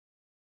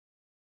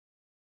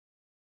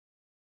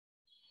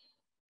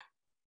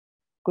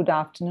Good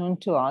afternoon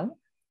to all.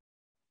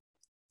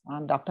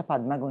 I'm Dr.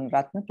 Padma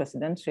Gunratna,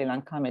 President, Sri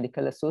Lanka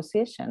Medical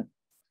Association.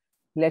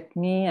 Let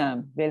me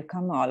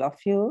welcome all of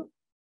you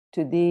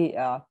to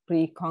the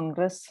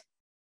pre-Congress,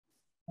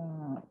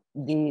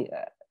 the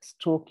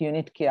Stroke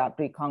Unit Care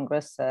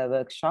pre-Congress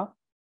workshop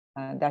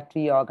that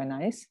we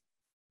organize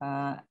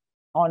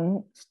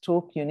on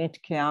stroke unit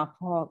care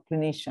for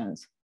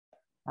clinicians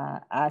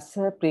as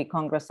a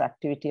pre-Congress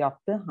activity of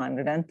the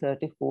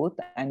 134th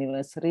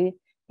anniversary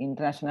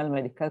International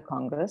Medical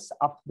Congress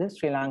of the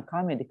Sri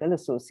Lanka Medical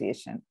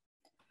Association.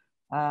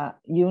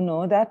 You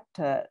know that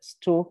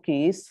stroke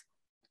is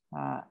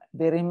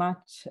very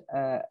much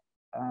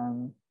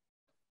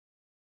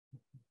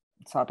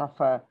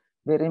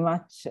very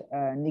much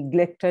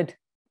neglected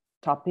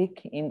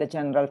topic in the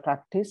general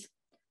practice.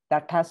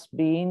 That has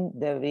been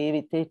the way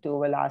with it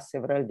over the last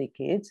several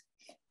decades.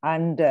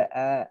 And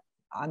I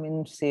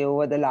mean, say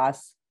over the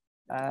last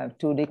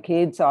 2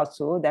 decades or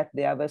so, that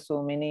there were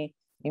so many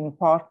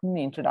important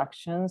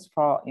introductions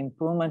for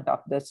improvement of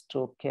the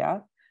stroke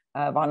care.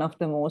 One of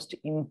the most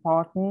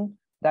important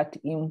that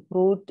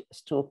improved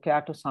stroke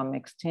care to some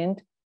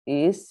extent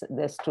is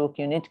the stroke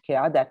unit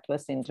care that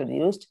was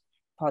introduced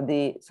for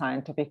the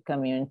scientific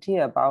community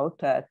about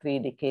 3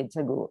 decades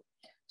ago.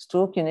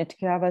 Stroke unit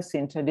care was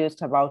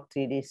introduced about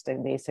 3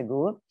 days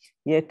ago.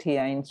 Yet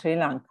here in Sri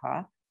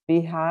Lanka,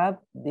 we have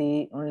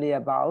only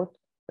about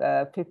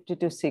 50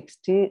 to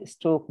 60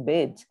 stroke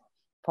beds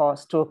for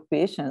stroke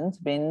patients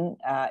when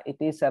it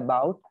is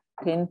about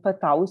 10 per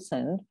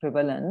 1,000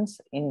 prevalence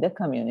in the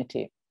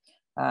community.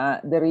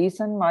 The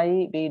reason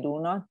why we do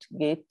not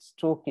get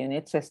stroke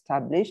units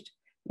established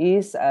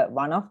is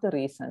one of the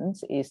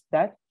reasons is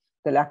that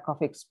the lack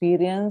of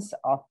experience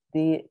of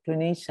the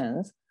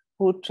clinicians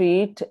who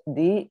treat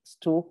the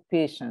stroke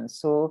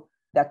patients. So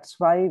that's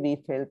why we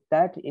felt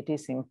that it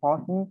is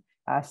important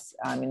as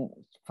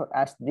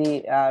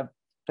the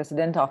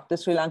President of the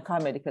Sri Lanka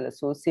Medical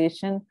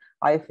Association,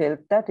 I felt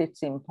that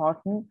it's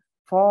important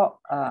for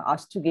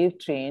us to give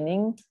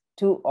training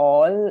to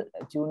all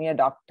junior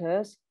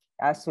doctors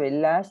as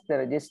well as the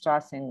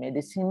registrars in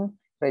medicine,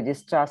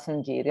 registrars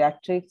in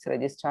geriatrics,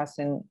 registrars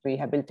in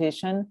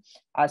rehabilitation,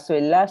 as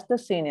well as the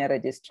senior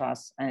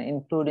registrars,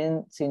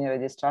 including senior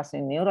registrars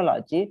in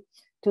neurology,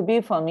 to be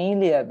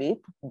familiar with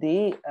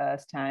the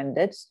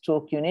standard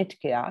stroke unit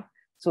care,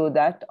 so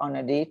that on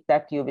a date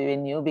that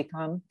when you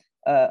become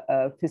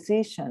a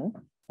physician,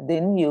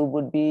 then you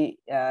would be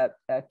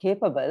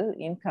capable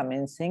in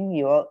commencing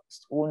your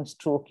own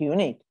stroke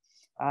unit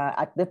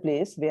at the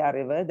place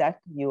wherever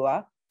that you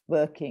are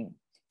working.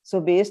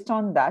 So based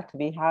on that,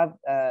 we have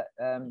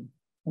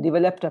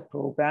developed a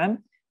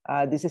program.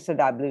 This is a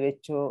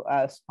WHO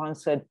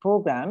sponsored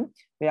program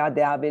where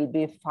there will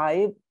be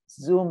 5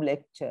 Zoom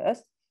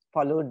lectures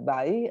followed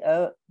by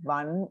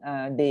one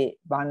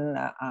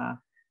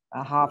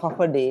half of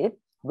a day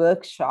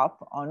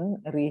workshop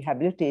on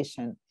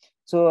rehabilitation.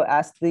 So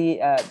as the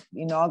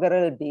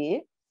inaugural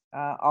day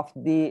of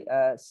the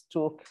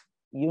stroke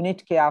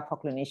unit care for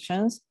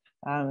clinicians,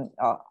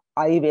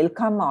 I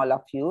welcome all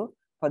of you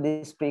for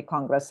this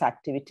pre-Congress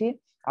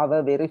activity.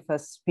 Our very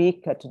first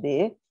speaker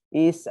today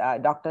is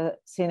Dr.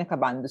 Senaka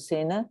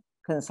Bandusena,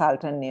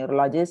 consultant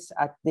neurologist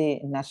at the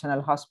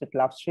National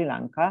Hospital of Sri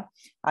Lanka.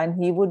 And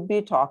he would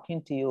be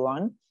talking to you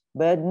on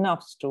burden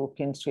of stroke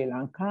in Sri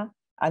Lanka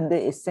and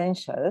the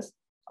essentials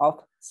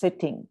of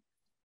setting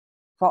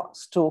for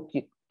stroke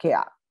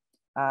care.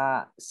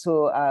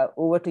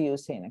 Over to you,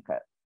 Senaka.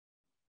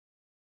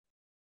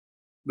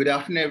 Good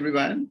afternoon,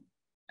 everyone.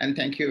 And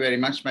thank you very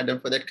much, Madam,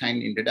 for that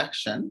kind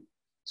introduction.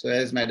 So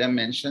as Madam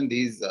mentioned,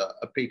 this is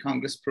a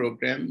pre-Congress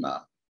program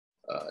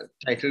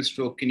titled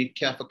Stroke Unit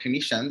Care for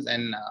Clinicians.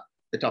 And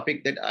the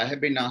topic that I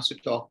have been asked to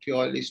talk to you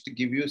all is to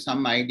give you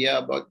some idea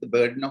about the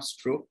burden of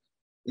stroke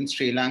in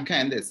Sri Lanka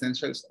and the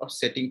essentials of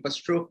setting for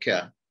stroke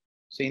care.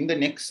 So in the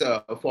next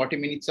 40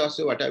 minutes or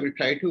so, what I will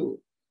try to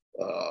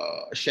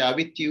share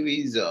with you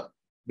is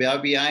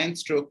where we are in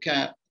stroke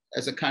care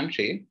as a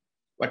country,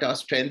 what our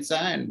strengths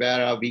are and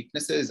where our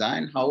weaknesses are,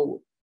 and how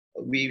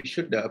we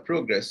should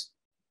progress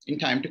in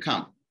time to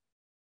come.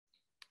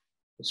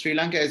 Sri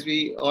Lanka, as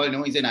we all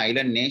know, is an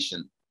island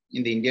nation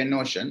in the Indian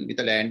Ocean with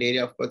a land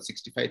area of about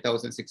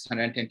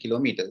 65,610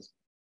 kilometers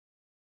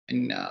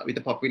and with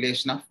a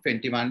population of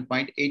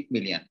 21.8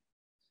 million.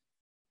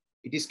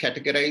 It is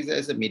categorized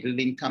as a middle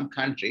income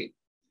country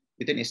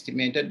with an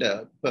estimated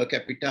per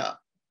capita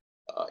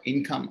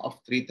income of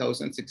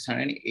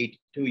 $3,682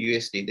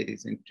 USD, that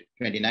is in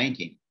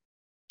 2019.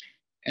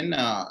 And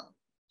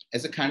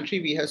as a country,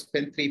 we have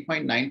spent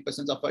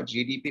 3.9% of our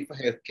GDP for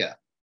healthcare.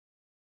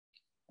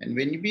 And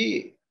when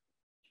we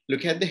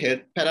look at the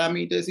health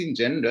parameters in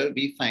general,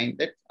 we find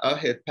that our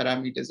health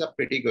parameters are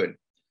pretty good.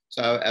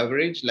 So our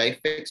average life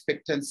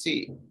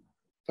expectancy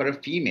for a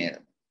female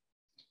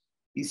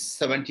is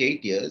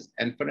 78 years,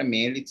 and for a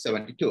male, it's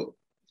 72.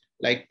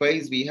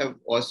 Likewise, we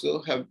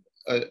also have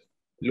a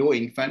low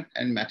infant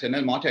and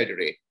maternal mortality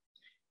rate.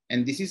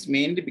 And this is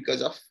mainly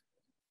because of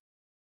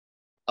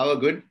our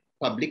good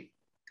public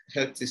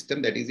health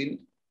system that is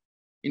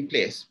in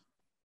place.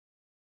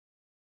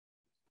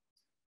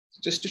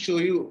 Just to show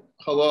you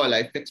how our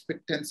life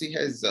expectancy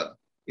has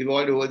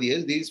evolved over the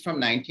years, these from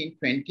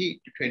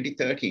 1920 to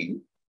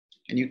 2013.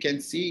 And you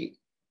can see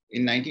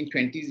in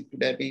 1920s, it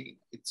would have been,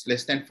 it's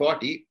less than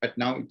 40, but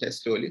now it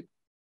has slowly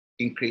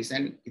increased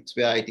and it's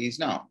where it is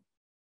now.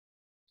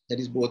 That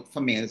is both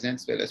for males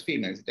as well as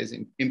females. It has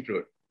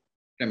improved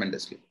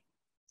tremendously.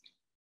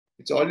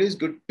 It's always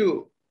good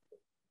to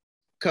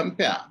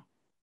compare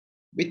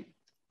with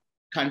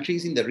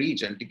countries in the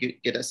region to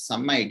get us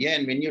some idea.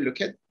 And when you look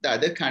at the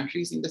other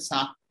countries in the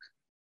SAARC,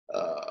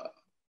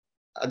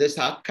 other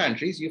SAARC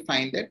countries, you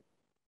find that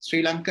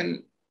Sri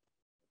Lankan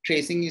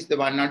tracing is the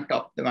one on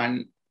top, the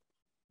one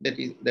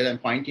that I'm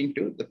pointing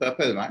to, the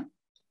purple one.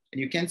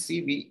 And you can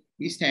see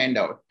we stand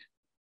out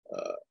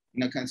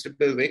in a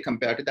considerable way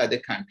compared to the other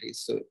countries.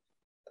 So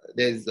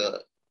there's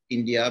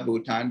India,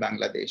 Bhutan,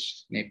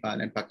 Bangladesh,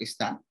 Nepal, and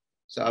Pakistan.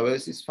 So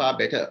ours is far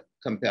better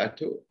compared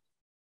to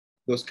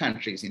those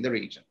countries in the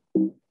region.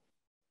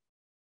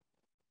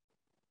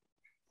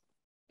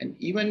 And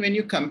even when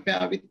you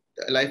compare with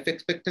life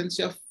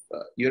expectancy of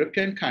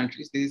European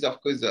countries, this is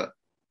of course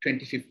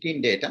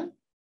 2015 data.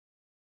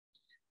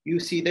 You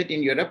see that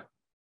in Europe,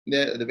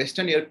 the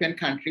Western European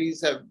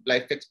countries have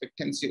life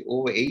expectancy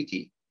over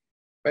 80,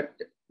 but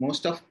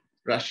most of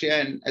Russia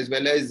and as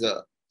well as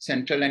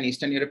Central and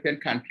Eastern European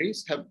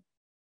countries have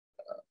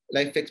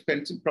life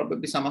expectancy,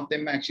 probably some of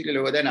them actually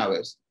lower than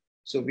ours.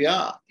 So we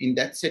are in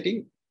that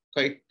setting,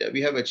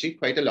 we have achieved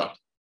quite a lot.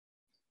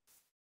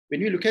 When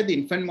you look at the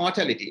infant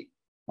mortality,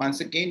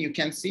 once again, you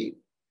can see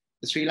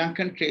the Sri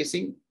Lankan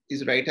tracing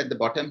is right at the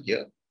bottom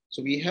here.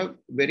 So we have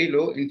very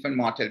low infant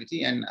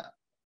mortality, and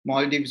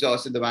Maldives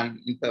also, the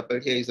one in purple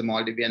here is the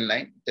Maldivian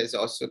line. It has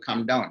also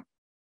come down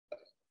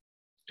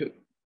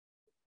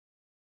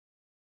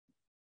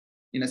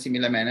in a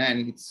similar manner,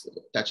 and it's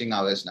touching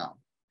ours now.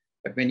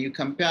 But when you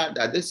compare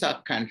the other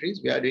SAARC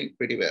countries, we are doing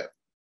pretty well.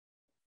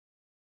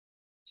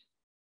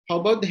 How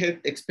about the health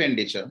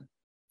expenditure?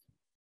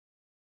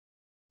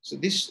 So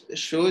this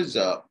shows,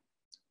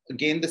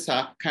 again, the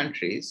SAARC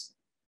countries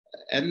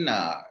and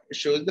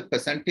shows the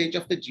percentage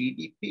of the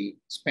GDP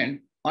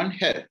spent on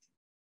health.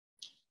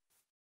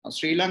 Now,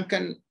 Sri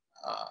Lankan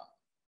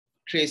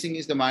tracing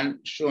is the one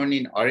shown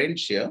in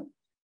orange here.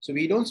 So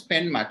we don't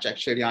spend much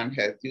actually on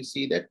health. You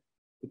see that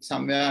it's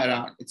somewhere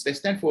around, it's less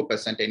than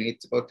 4%, and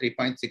it's about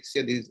 3.6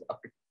 here. This is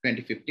up to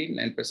 2015,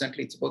 and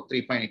presently it's about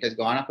 3. It has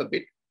gone up a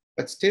bit,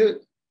 but still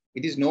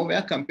it is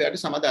nowhere compared to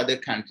some of the other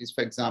countries.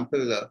 For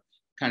example,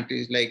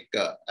 countries like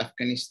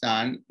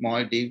Afghanistan,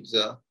 Maldives,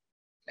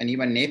 and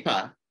even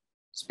Nepal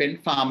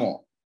spend far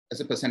more as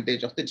a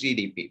percentage of the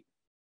GDP.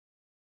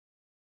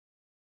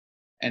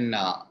 And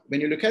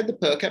when you look at the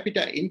per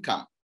capita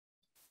income,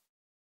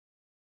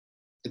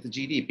 the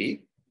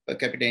GDP per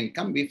capita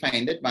income, we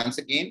find that once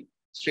again,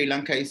 Sri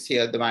Lanka is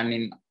here, the one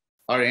in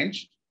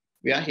orange.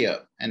 We are here.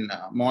 And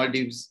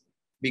Maldives,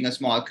 being a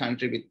small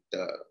country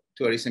with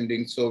tourism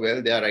doing so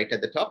well, they are right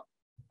at the top.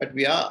 But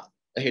we are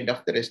ahead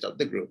of the rest of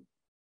the group.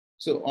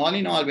 So all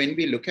in all, when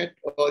we look at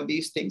all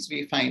these things,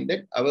 we find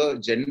that our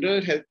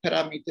general health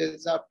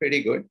parameters are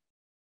pretty good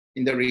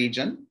in the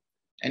region.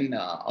 And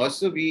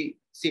also we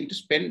seem to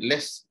spend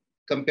less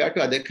compared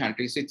to other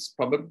countries. It's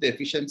probably the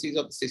efficiencies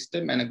of the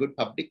system and a good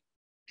public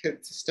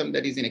health system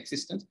that is in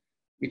existence,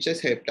 which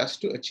has helped us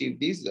to achieve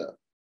these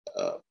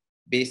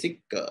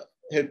basic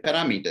health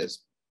parameters.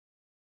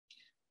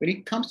 When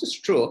it comes to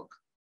stroke,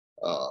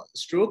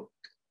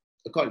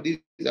 these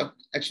are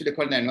actually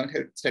called the annual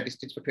health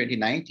statistics for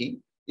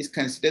 2019, is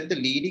considered the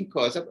leading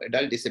cause of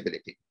adult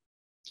disability.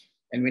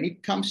 And when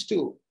it comes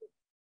to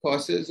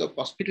causes of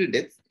hospital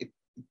deaths,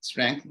 it's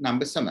ranked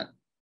number 7.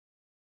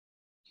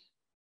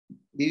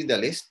 This is the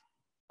list.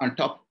 On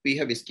top, we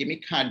have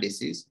ischemic heart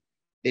disease,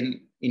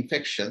 then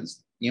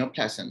infections,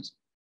 neoplasms,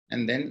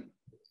 and then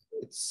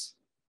it's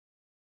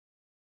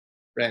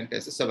ranked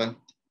as the 7th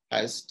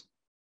highest,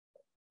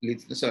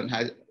 leads the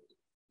 7th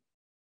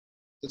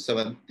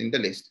in the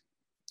list.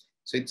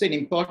 So it's an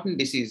important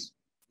disease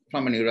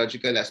from a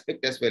neurological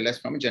aspect as well as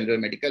from a general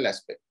medical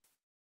aspect.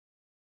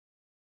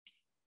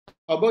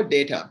 How about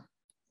data?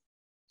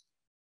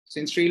 So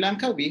in Sri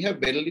Lanka, we have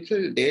very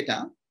little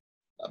data,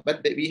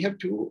 but we have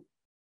 2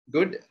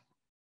 good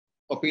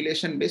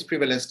population-based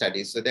prevalence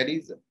studies. So that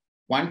is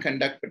one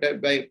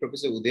conducted by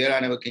Professor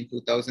Udayaranawak in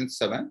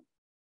 2007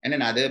 and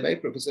another by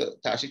Professor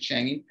Tashi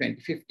Chang in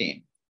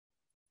 2015.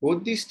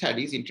 Both these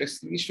studies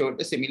interestingly showed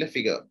a similar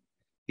figure.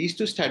 These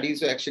 2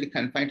 studies were actually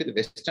confined to the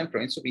Western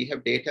province. So we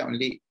have data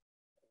only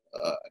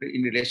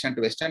in relation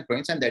to Western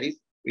province, and that is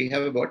we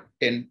have about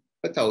 10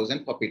 per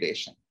 1,000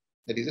 population.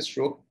 That is a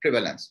stroke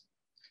prevalence.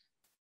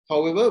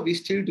 However, we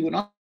still do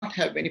not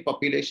have any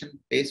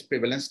population-based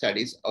prevalence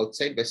studies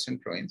outside Western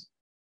province.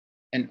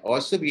 And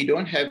also we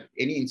don't have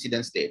any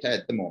incidence data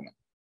at the moment.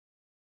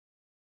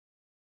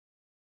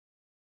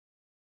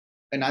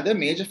 Another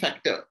major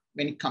factor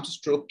when it comes to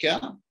stroke care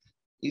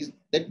is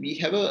that we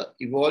have an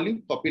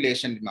evolving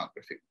population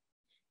demography.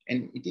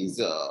 And it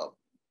is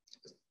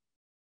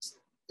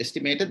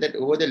estimated that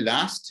over the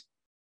last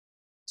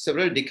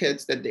several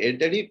decades that the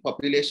elderly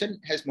population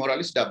has more or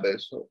less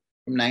doubled. So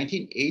from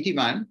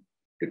 1981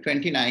 to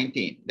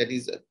 2019, that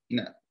is in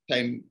a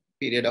time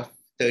period of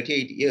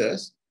 38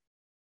 years,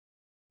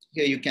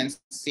 here you can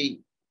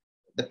see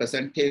the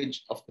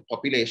percentage of the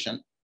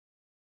population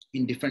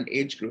in different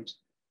age groups.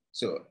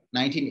 So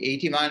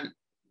 1981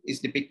 is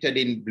depicted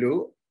in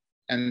blue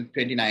and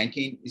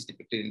 2019 is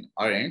depicted in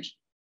orange.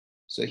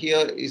 So here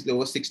is the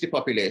over 60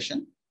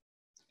 population.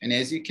 And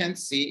as you can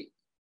see,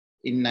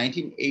 in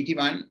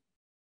 1981,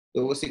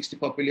 the over 60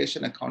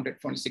 population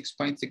accounted for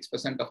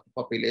 6.6% of the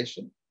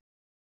population,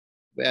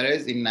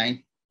 whereas in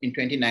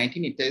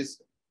 2019, it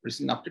has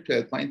risen up to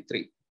 12.3.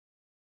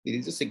 It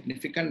is a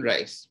significant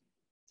rise.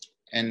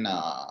 And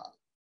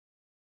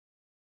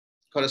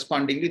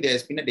correspondingly, there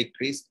has been a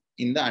decrease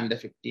in the under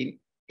 15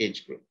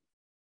 age group.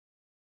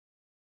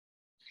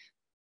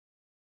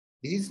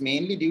 This is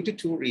mainly due to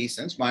two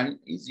reasons. One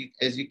is,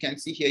 as you can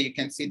see here, you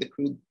can see the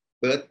crude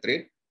birth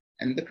rate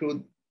and the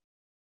crude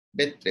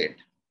death rate.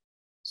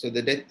 So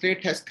the death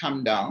rate has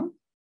come down,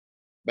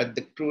 but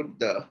the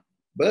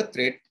birth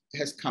rate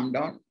has come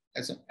down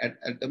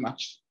at a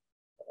much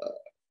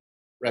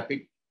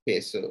rapid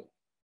pace. So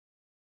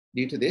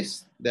due to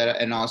this,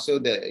 and also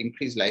the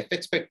increased life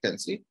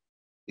expectancy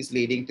is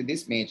leading to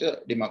this major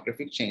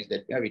demographic change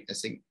that we are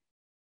witnessing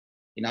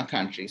in our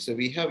country. So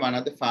we have one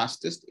of the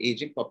fastest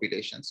aging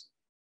populations,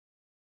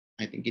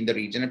 I think, in the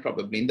region and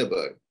probably in the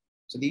world.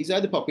 So these are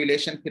the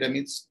population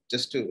pyramids,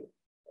 just to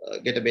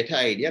get a better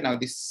idea. Now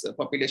this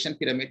population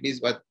pyramid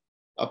is what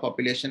our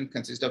population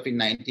consists of in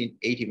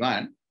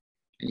 1981.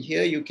 And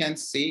here you can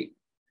see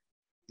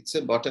it's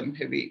a bottom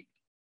heavy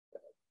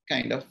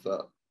kind of,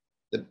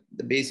 the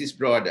base is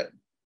broader.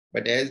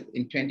 But as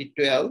in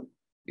 2012,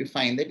 you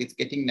find that it's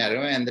getting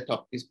narrower and the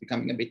top is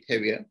becoming a bit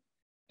heavier.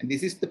 And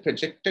this is the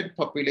projected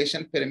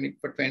population pyramid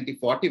for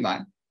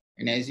 2041.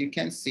 And as you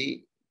can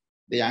see,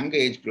 the younger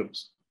age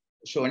groups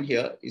shown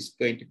here is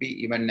going to be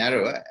even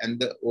narrower, and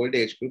the old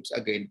age groups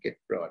are going to get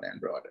broader and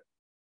broader.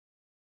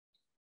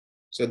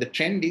 So the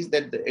trend is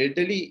that the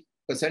elderly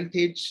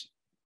percentage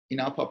in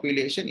our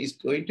population is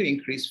going to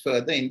increase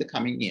further in the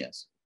coming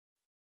years.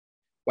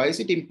 Why is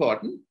it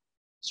important?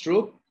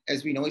 Stroke,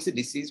 as we know, is a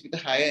disease with a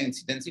higher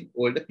incidence in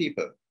older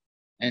people.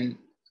 And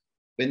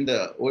when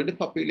the older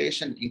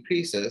population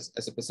increases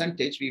as a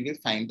percentage, we will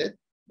find that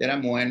there are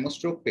more and more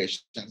stroke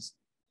patients,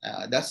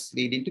 thus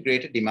leading to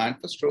greater demand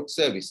for stroke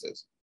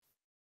services.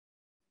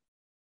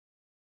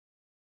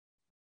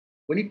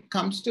 When it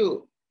comes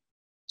to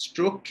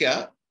stroke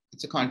care,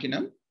 it's a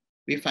continuum.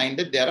 We find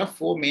that there are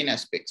four main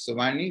aspects. So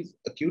one is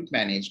acute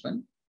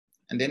management,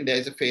 and then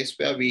there's a phase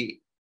where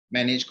we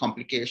manage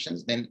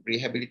complications, then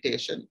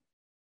rehabilitation,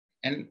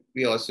 and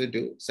we also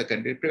do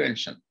secondary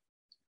prevention.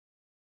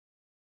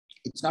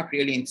 It's not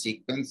really in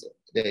sequence.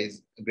 There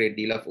is a great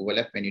deal of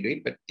overlap when you do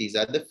it, but these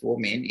are the four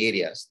main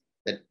areas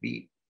that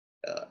we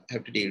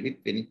have to deal with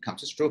when it comes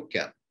to stroke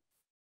care.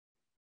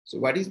 So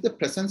what is the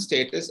present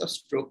status of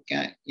stroke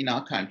care in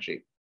our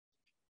country?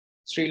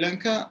 Sri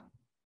Lanka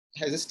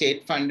has a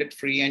state-funded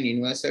free and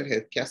universal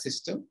healthcare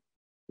system,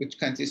 which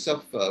consists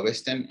of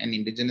Western and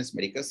indigenous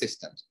medical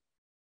systems.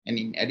 And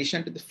in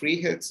addition to the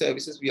free health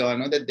services, we all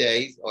know that there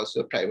is also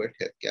a private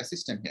healthcare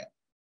system here.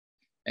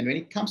 And when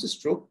it comes to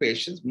stroke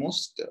patients,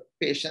 most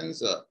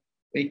patients,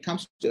 when it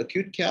comes to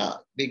acute care,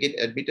 they get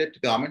admitted to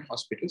government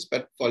hospitals,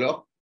 but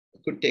follow-up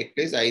could take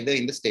place either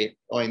in the state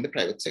or in the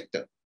private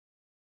sector.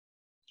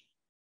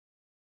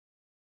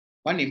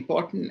 One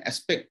important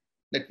aspect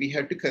that we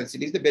have to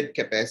consider is the bed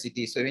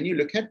capacity. So when you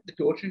look at the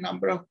total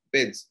number of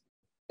beds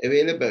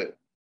available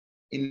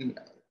in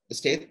the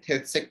state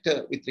health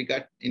sector with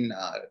regard in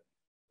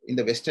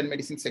the Western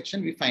medicine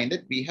section, we find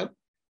that we have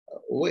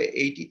over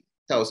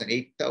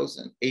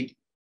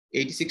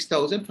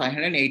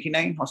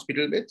 86,589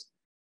 hospital beds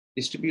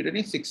distributed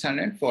in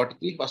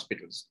 643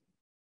 hospitals.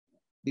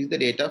 These are the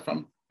data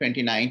from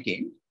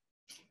 2019.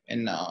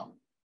 And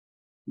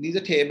these are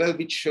a table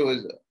which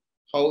shows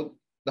how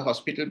the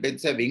hospital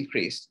beds have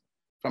increased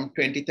from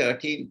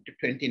 2013 to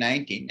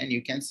 2019. And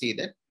you can see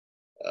that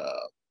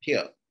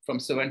here, from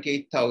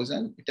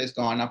 78,000, it has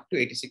gone up to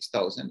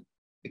 86,000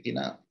 within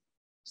a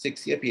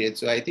 6-year period.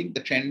 So I think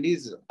the trend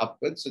is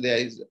upward. So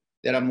there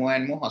are more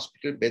and more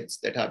hospital beds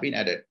that have been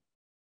added.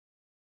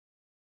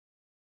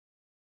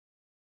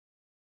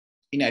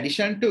 In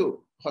addition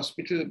to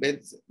hospital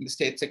beds in the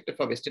state sector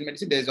for Western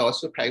medicine, there's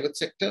also private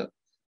sector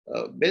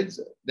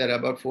beds. There are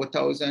about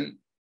 4,000,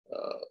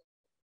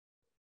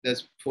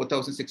 there's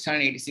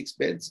 4,686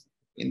 beds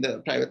in the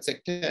private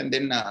sector. And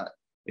then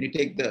when you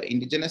take the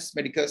indigenous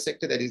medical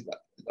sector, that is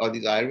all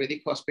these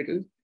Ayurvedic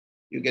hospitals,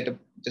 you get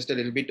just a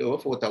little bit over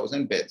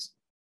 4,000 beds.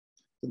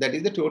 So that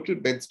is the total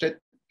bed strength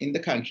in the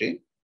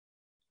country.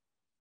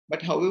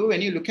 But however,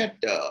 when you look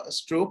at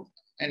stroke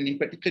and in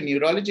particular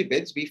neurology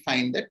beds, we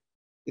find that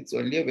it's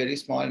only a very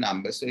small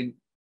number. So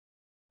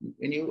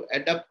when you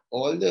add up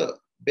all the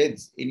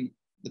beds in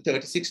the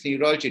 36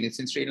 neurology units,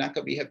 in Sri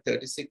Lanka, we have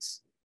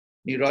 36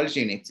 neurology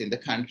units in the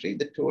country.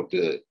 The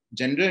total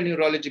general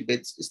neurology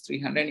beds is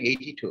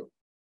 382.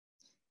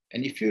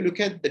 And if you look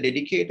at the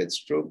dedicated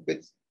stroke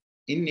beds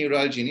in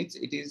neurology units,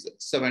 it is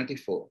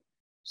 74.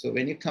 So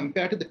when you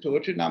compare to the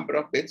total number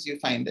of beds, you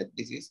find that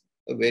this is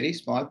a very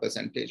small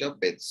percentage of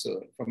beds.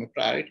 So from a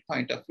priority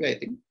point of view, I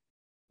think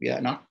we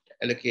are not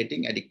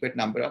allocating adequate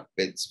number of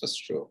beds for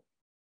stroke.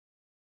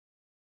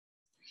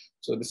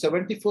 So the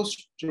 74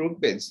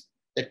 stroke beds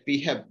that we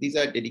have, these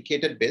are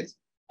dedicated beds,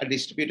 are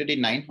distributed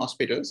in 9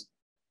 hospitals.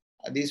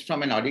 These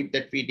from an audit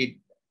that we did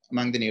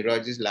among the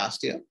neurologists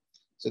last year.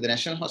 So the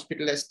National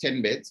Hospital has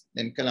 10 beds,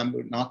 then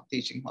Colombo North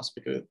Teaching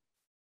Hospital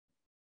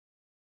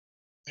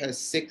has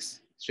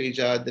 6, Sri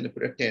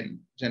Jayawardhanapura 10,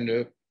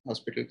 General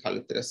Hospital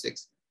Kaluthara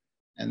 6,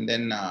 and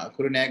then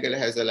Kurunegala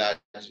has a large,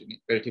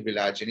 relatively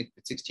large unit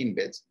with 16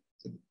 beds.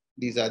 So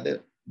these are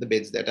the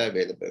beds that are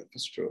available for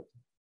stroke.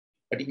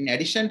 But in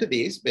addition to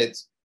these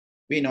beds,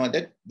 we know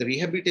that the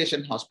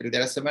rehabilitation hospital,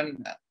 there are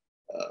 7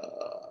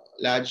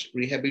 large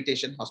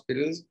rehabilitation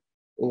hospitals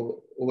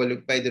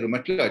overlooked by the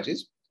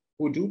rheumatologists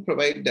who do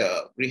provide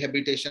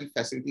rehabilitation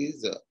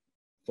facilities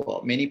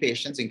for many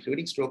patients,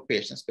 including stroke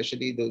patients,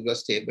 especially those who are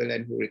stable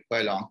and who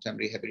require long-term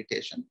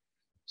rehabilitation.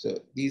 So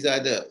these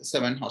are the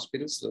 7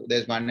 hospitals. So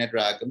there's one at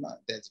Ragama,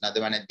 there's another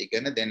one at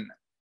Digana, then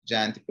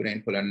Jayantipura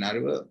in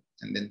Polonnaruwa,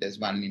 and then there's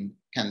one in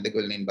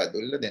Kandagul in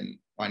Badulla, then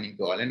one in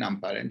Goal and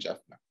Ampara and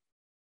Jaffna.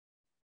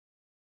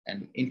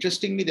 And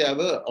interestingly, there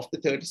were, of the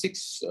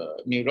 36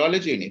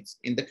 neurology units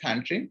in the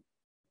country,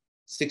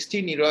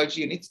 60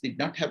 neurology units did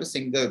not have a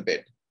single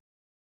bed.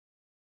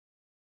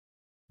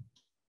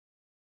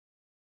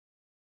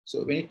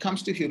 So when it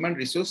comes to human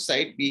resource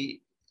side,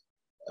 we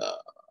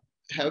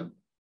have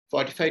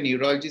 45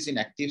 neurologists in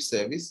active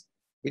service,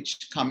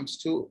 which comes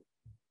to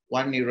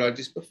 1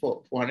 neurologist per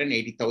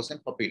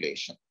 480,000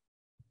 population.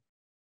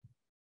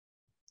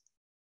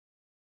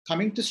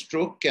 Coming to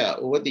stroke care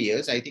over the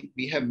years, I think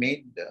we have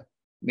made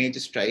major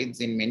strides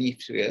in many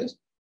areas.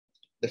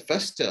 The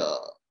first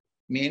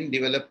main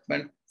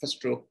development for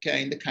stroke care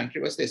in the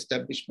country was the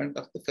establishment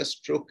of the first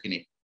stroke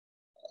clinic,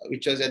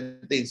 which was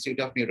at the Institute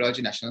of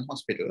Neurology National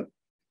Hospital,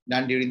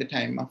 done during the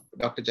time of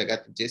Dr.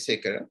 Jagat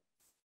Jayasekara.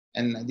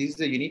 And this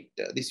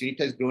unit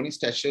has grown in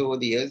stature over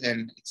the years,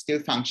 and it's still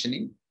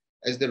functioning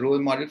as the role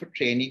model for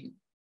training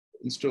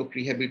in stroke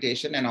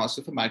rehabilitation and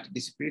also for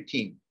multidisciplinary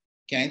team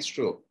care in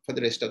stroke for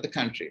the rest of the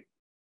country.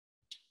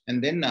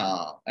 And then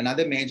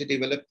another major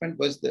development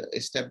was the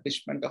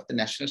establishment of the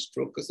National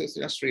Stroke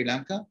Association of Sri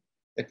Lanka.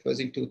 That was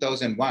in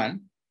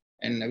 2001,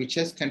 and which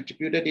has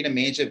contributed in a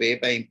major way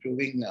by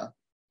improving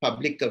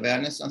public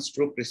awareness on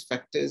stroke risk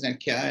factors and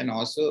care. And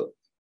also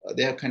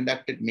they have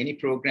conducted many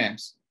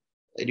programs,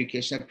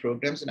 educational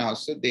programs, and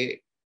also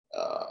they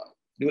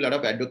do a lot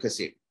of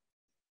advocacy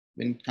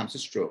when it comes to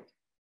stroke.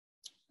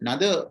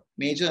 Another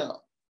major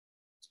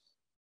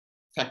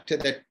factor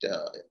that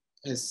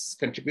has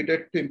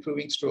contributed to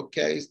improving stroke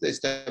care is the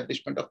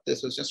establishment of the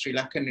Association of Sri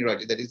Lankan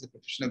Neurology, that is the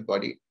professional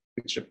body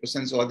which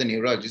represents all the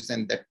neurologists,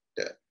 and that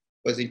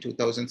was in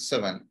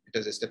 2007. It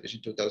was established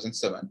in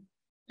 2007.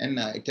 And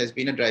it has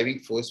been a driving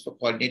force for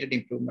coordinated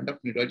improvement of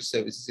neurology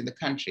services in the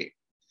country,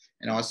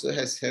 and also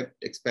has helped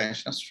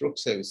expansion of stroke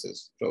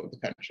services throughout the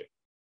country.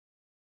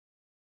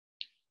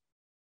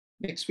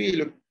 Next, we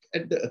look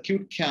at the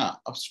acute care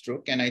of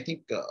stroke. And I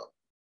think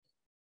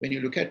when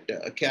you look at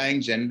care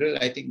in general,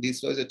 I think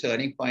this was a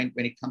turning point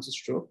when it comes to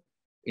stroke.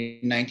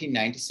 In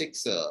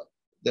 1996,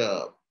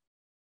 the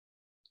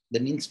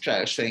NINS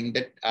trial showing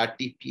that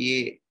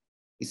RTPA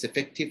is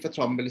effective for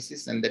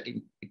thrombolysis and that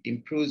it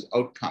improves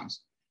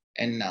outcomes.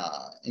 And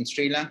in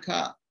Sri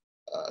Lanka,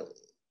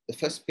 the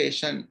first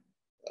patient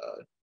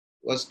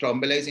was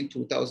thrombolized in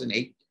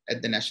 2008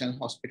 at the National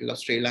Hospital of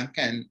Sri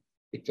Lanka, and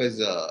it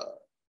was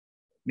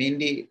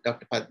mainly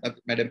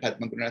Madam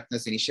Padma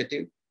Gunaratna's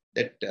initiative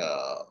that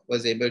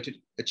was able to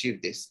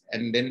achieve this.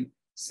 And then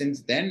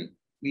since then,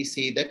 we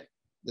see that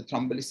the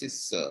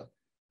thrombolysis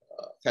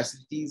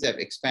facilities have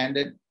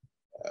expanded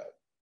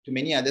to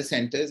many other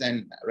centers.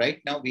 And right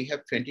now we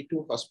have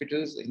 22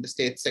 hospitals in the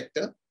state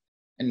sector.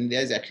 And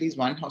there's at least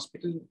 1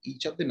 hospital in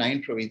each of the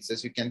 9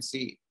 provinces. You can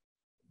see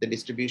the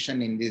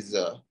distribution in this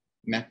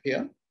map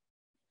here.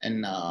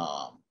 And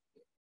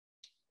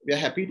we are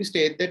happy to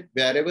state that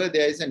wherever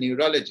there is a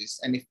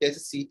neurologist, and if there's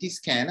a CT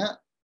scanner,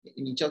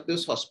 in each of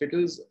those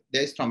hospitals,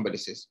 there is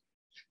thrombolysis.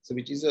 So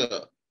which is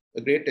a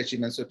great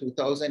achievement. So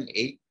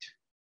 2008,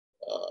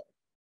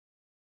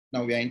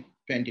 now we are in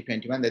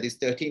 2021, that is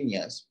 13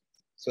 years.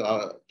 So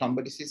our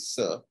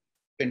thrombolysis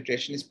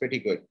penetration is pretty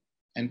good,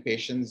 and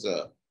patients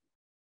are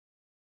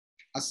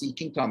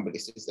seeking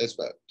thrombolysis as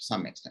well to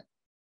some extent.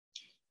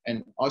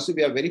 And also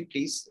we are very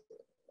pleased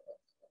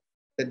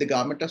that the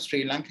government of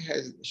Sri Lanka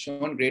has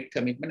shown great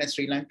commitment, and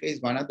Sri Lanka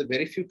is one of the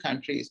very few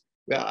countries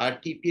where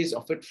RTP is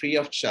offered free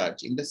of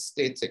charge in the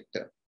state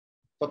sector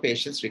for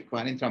patients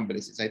requiring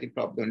thrombolysis. I think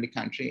probably the only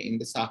country in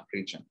the SAARC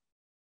region.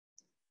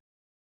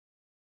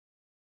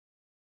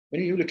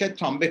 When you look at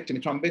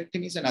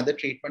thrombectomy is another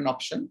treatment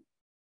option.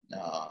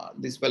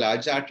 These were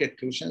large artery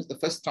occlusions. The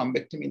first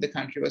thrombectomy in the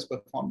country was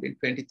performed in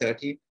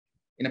 2013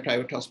 in a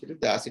private hospital,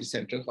 the City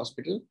Central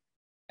Hospital.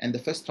 And the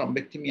first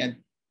thrombectomy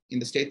in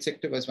the state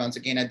sector was once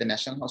again at the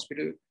National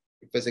Hospital.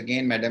 It was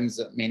again Madam's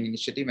main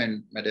initiative,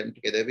 and Madam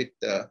together with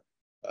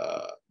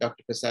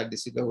Dr. Prasad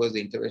Disila, who was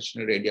the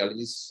interventional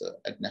radiologist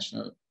at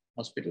National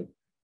Hospital,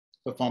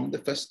 performed the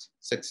first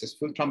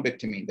successful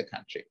thrombectomy in the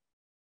country.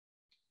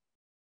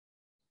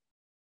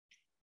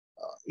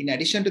 In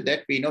addition to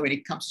that, we know when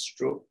it comes to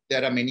stroke,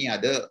 there are many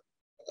other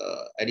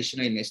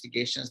additional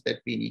investigations that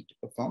we need to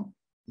perform,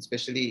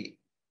 especially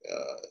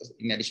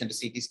in addition to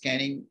CT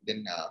scanning,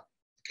 then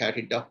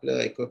carotid Doppler,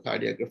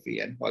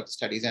 echocardiography, and Holter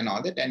studies and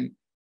all that. And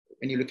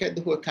when you look at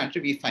the whole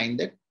country, we find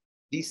that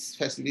these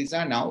facilities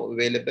are now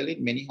available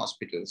in many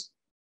hospitals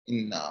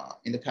in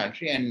the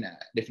country, and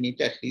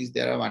definitely at least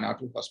there are 1 or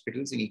 2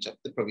 hospitals in each of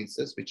the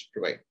provinces which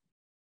provide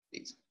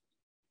these.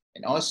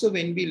 And also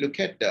when we look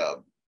at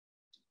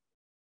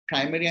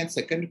primary and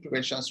secondary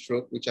prevention of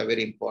stroke, which are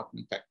very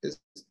important factors,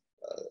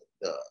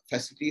 the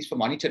facilities for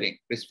monitoring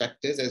risk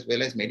factors as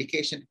well as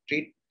medication to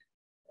treat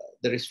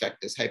the risk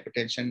factors,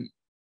 hypertension,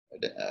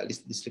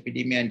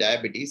 dyslipidemia, and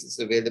diabetes is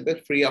available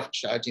free of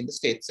charge in the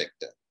state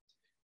sector.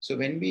 So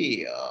when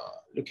we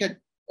look at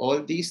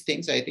all these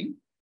things, I think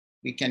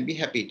we can be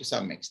happy to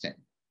some extent.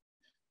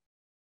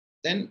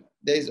 Then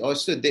there is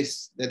also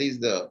this, that is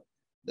the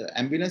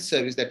ambulance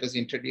service that was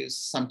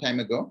introduced some time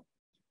ago,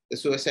 the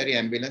suicide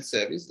ambulance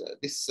service.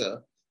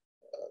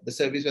 The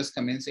service was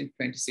commenced in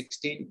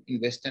 2016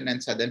 in Western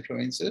and Southern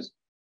provinces.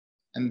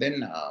 And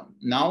then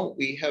now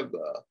we have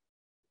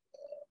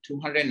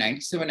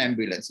 297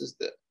 ambulances.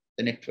 The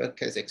network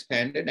has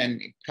expanded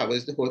and it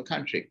covers the whole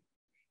country.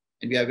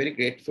 And we are very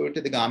grateful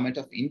to the government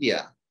of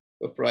India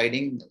for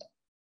providing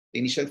the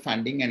initial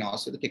funding and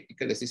also the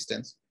technical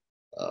assistance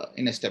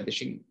in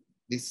establishing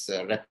this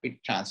rapid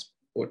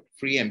transport,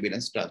 free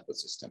ambulance transport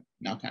system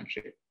in our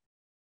country.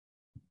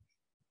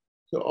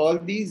 So all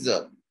these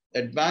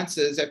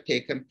advances have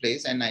taken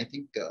place, and I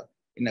think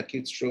in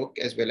acute stroke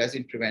as well as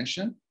in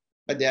prevention,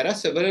 but there are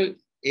several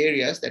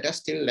areas that are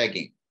still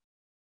lagging.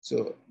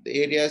 So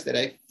the areas that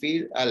I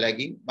feel are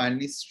lagging,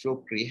 one is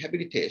stroke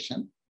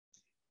rehabilitation.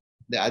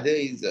 The other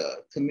is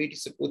community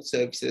support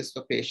services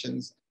for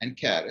patients and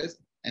carers.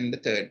 And the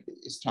third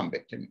is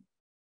thrombectomy.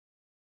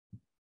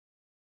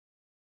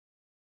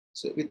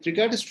 So with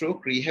regard to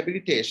stroke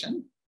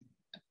rehabilitation,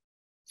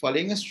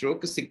 following a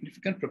stroke, a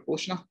significant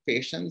proportion of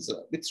patients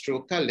with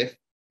stroke are left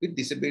with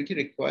disability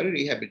requiring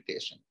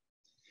rehabilitation.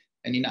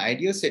 And in an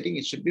ideal setting,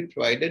 it should be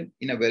provided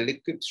in a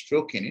well-equipped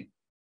stroke unit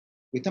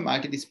with a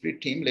multidisciplinary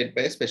team led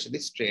by a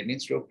specialist trained in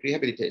stroke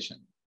rehabilitation.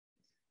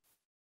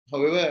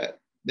 However,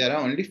 there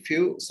are only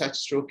few such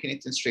stroke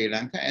units in Sri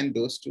Lanka, and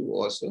those two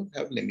also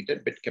have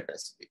limited bed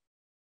capacity.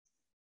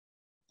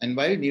 And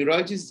while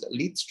neurologists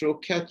lead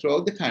stroke care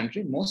throughout the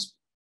country, most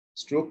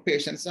stroke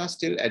patients are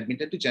still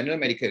admitted to general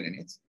medical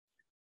units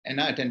and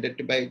are attended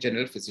to by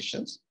general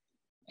physicians.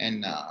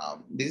 And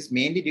this is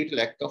mainly due to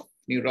lack of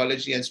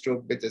neurology and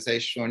stroke beds, as I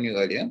shown you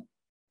earlier.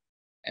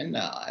 And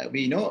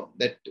we know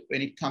that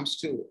when it comes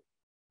to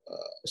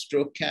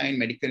stroke care in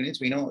medical units,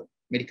 we know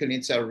medical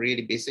units are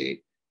really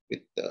busy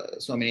with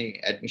so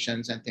many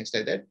admissions and things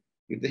like that.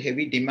 With the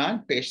heavy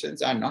demand,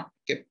 patients are not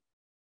kept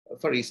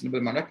for a reasonable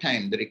amount of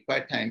time. The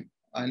required time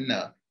and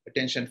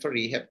attention for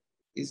rehab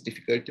is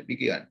difficult to be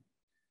given.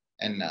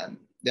 And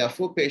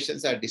therefore,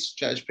 patients are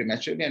discharged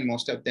prematurely, and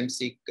most of them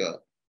seek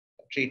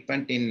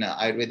treatment in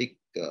Ayurvedic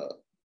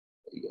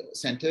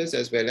centers,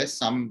 as well as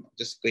some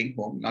just going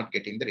home, not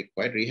getting the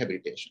required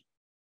rehabilitation.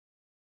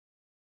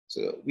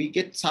 So we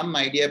get some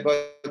idea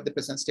about the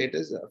present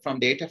status from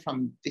data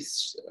from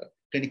this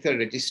clinical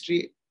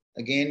registry.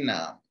 Again,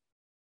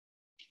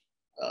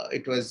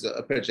 it was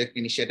a project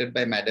initiated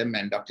by Madam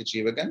and Dr.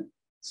 Jeevagan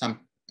some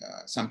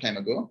time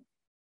ago.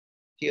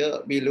 Here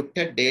we looked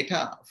at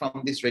data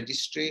from this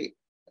registry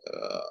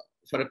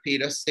for a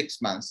period of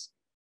 6 months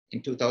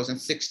in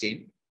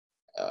 2016,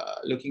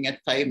 looking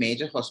at 5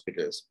 major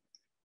hospitals.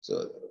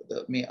 So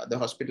the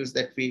hospitals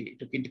that we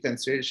took into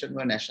consideration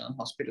were National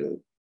Hospital,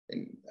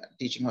 then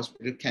Teaching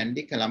Hospital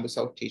Kandy, Colombo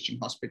South Teaching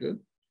Hospital,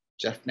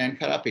 Jaffna, and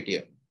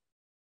Karapitiya.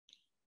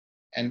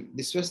 And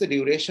this was the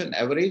duration,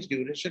 average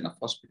duration of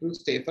hospital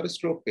stay for a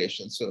stroke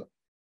patient. So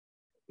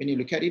when you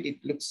look at it,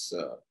 it looks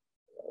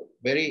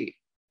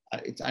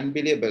it's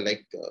unbelievable.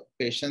 Like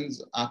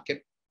patients are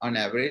kept on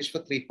average for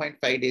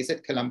 3.5 days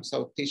at Colombo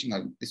South Teaching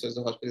Hospital. This was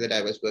the hospital that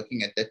I was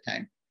working at that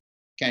time.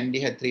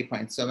 Kandy had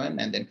 3.7,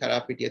 and then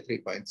Karapitiya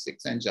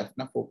 3.6, and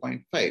Jaffna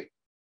 4.5.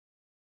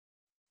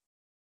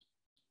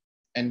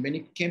 And when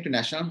it came to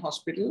National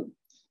Hospital,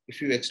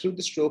 if you exclude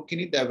the stroke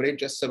unit, the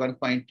average was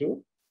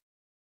 7.2.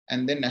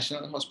 And then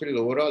National Hospital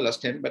overall was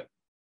 10, but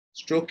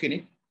stroke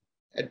unit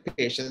had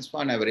patients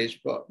for an average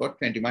for about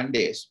 21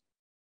 days.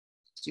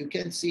 So you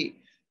can see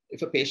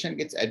if a patient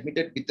gets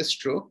admitted with a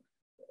stroke,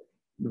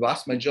 the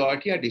vast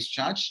majority are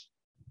discharged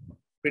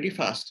pretty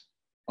fast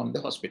from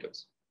the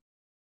hospitals.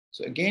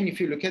 So again, if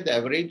you look at the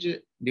average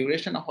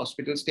duration of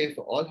hospital stay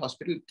for all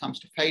hospitals, it comes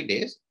to 5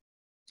 days.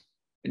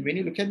 And when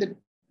you look at the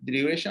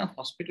duration of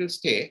hospital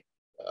stay,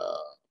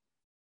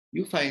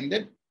 you find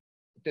that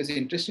it is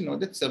interesting to know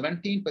that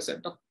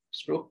 17% of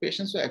stroke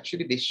patients were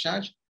actually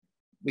discharged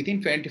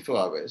within 24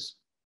 hours.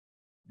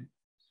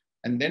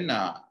 And then,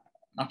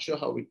 not sure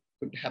how it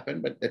could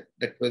happen, but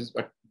that was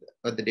what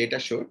what the data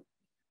showed.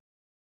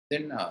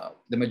 Then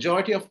the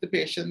majority of the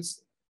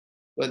patients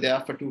were there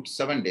for 2 to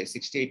 7 days,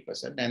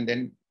 68%, and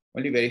then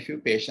only very few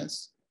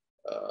patients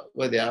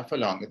were there for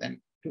longer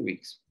than 2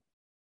 weeks.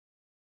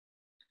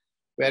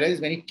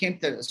 Whereas when it came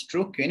to the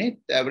stroke unit,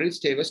 the average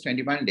stay was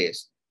 21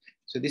 days.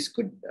 So this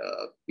could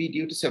be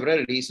due to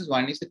several reasons.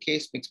 One is the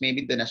case mix.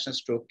 Maybe the National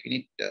Stroke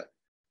Unit,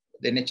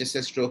 the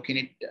NHS Stroke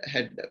Unit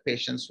had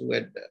patients who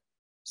had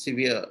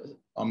severe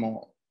or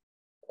more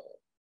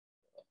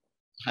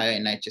higher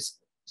NHS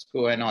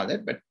score and all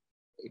that. But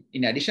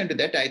in addition to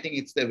that, I think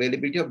it's the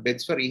availability of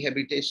beds for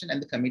rehabilitation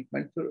and the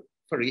commitment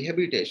for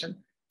rehabilitation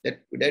that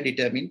would have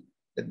determined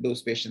that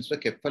those patients were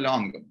kept for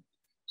longer.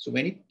 So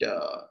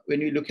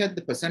when you look at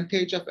the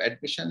percentage of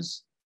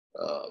admissions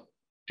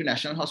to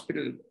National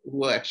Hospital who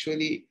were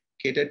actually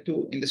catered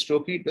to in the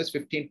stroke unit, it was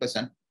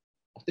 15%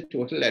 of the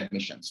total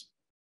admissions.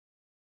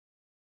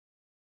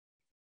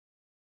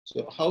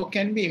 So how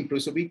can we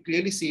improve? So we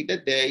clearly see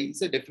that there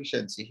is a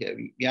deficiency here.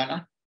 We are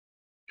not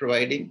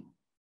providing,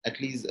 at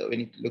least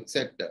when it looks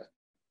at,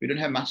 we don't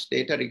have much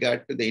data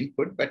regard to the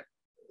input, but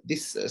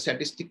this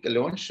statistic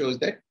alone shows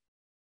that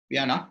we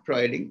are not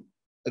providing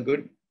a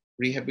good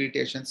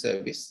rehabilitation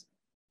service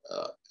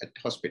at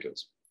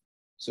hospitals.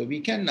 So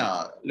we can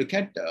look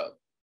at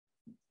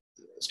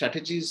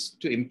strategies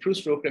to improve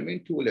stroke recovery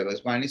in 2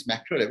 levels. One is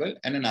macro level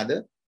and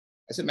another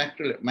as a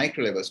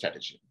micro level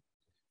strategy.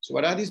 So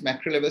what are these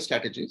macro level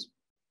strategies?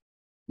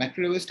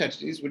 Macro level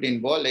strategies would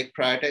involve like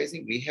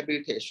prioritizing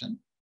rehabilitation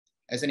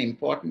as an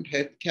important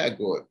healthcare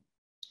goal.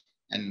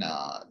 And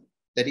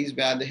that is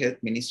where the health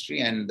ministry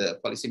and the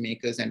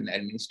policymakers and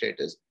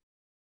administrators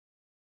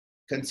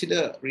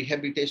consider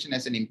rehabilitation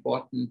as an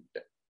important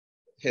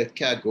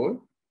healthcare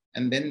goal,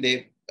 and then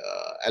they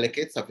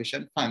allocate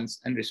sufficient funds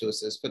and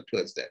resources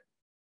towards that.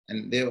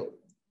 And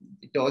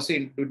it also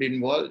would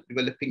involve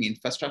developing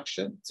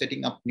infrastructure,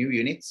 setting up new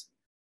units,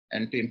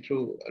 and to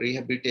improve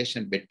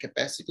rehabilitation bed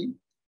capacity,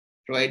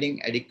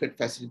 providing adequate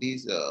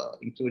facilities,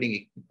 including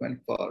equipment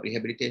for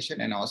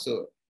rehabilitation, and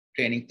also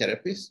training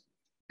therapists,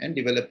 and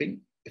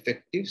developing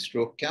effective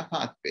stroke care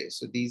pathways.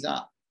 So these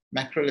are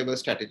macro level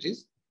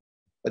strategies,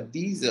 but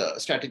these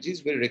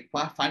strategies will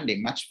require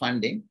funding, much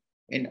funding,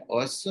 and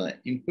also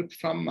input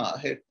from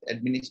health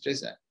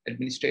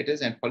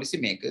administrators and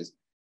policymakers,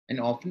 and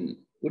often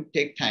would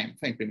take time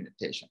for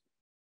implementation.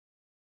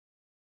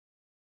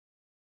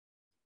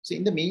 So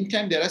in the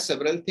meantime, there are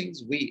several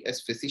things we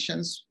as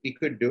physicians, we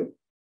could do.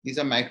 These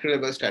are micro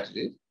level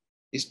strategies,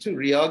 is to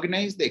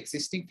reorganize the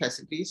existing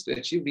facilities to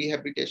achieve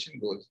rehabilitation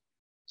goals.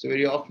 So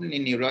very often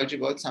in neurology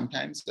world,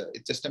 sometimes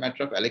it's just a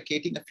matter of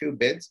allocating a few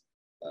beds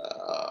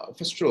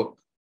for stroke.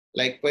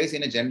 Likewise,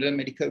 in a general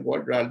medical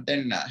ward, rather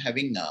than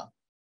having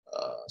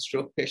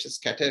stroke patients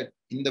scattered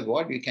in the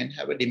ward, you can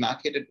have a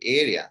demarcated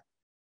area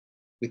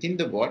within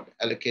the ward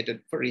allocated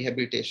for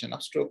rehabilitation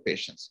of stroke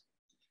patients.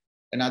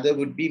 Another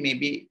would be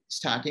maybe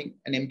starting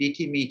an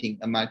MDT meeting,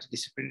 a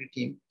multidisciplinary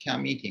team care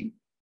meeting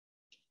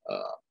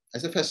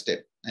as a first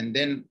step. And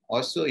then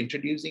also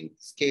introducing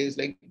scales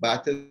like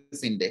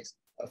Barthel's Index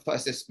for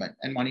assessment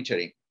and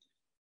monitoring.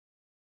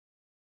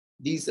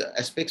 These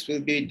aspects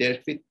will be dealt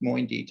with more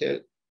in detail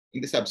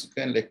in the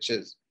subsequent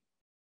lectures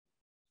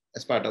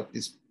as part of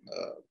this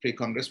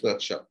pre-Congress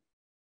workshop.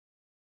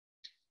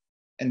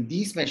 And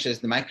these measures,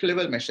 the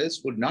micro-level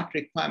measures, would not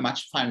require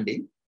much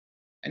funding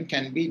and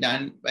can be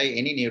done by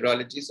any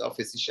neurologist or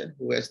physician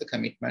who has the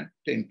commitment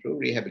to improve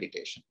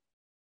rehabilitation.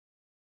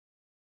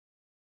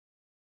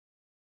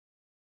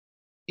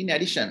 In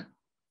addition,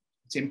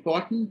 it's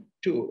important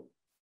to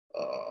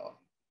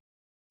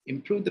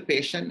improve the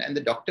patient and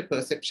the doctor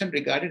perception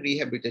regarding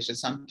rehabilitation.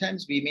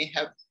 Sometimes we may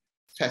have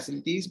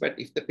facilities, but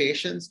if the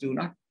patients do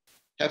not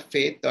have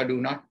faith or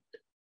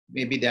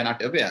maybe they're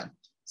not aware,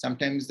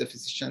 sometimes the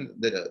physician,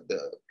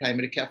 the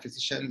primary care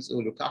physicians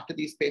who look after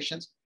these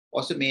patients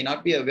also may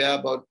not be aware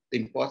about the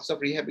importance of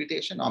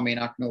rehabilitation or may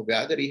not know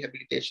where the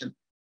rehabilitation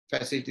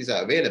facilities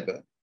are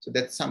available. So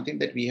that's something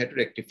that we had to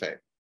rectify.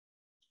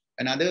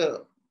 Another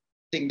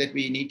thing that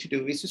we need to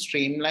do is to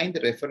streamline the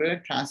referral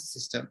and transfer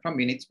system from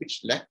units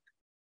which lack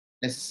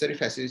necessary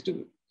facilities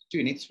to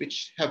units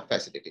which have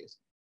facilities.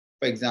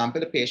 For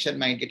example, a patient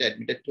might get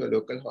admitted to a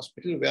local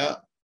hospital where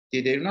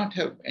they do not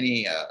have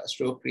any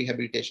stroke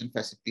rehabilitation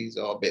facilities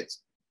or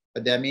beds,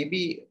 but there may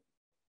be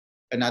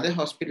another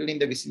hospital in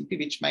the vicinity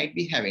which might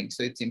be having.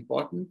 So it's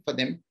important for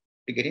them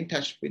to get in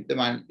touch with the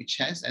one which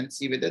has and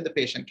see whether the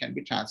patient can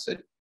be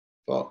transferred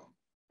for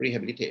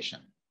rehabilitation.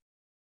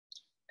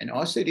 And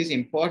also it is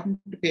important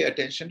to pay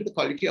attention to the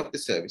quality of the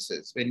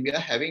services. When we are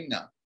having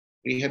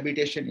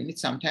rehabilitation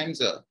units,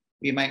 sometimes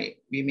we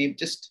may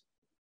just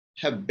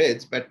have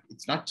beds, but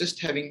it's not just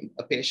having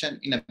a patient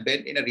in a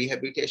bed in a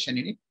rehabilitation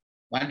unit.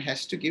 One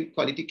has to give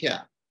quality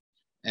care.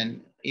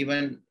 And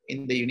even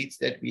in the units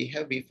that we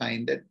have, we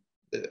find that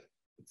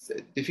it's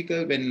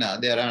difficult when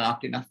there are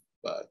not enough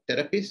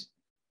therapists.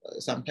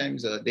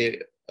 Sometimes a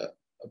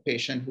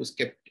patient who's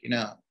kept in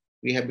a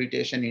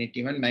rehabilitation unit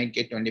even might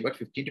get only about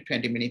 15 to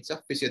 20 minutes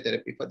of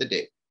physiotherapy for the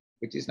day,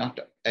 which is not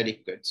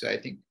adequate. So I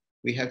think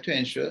we have to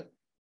ensure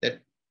that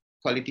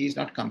quality is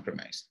not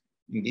compromised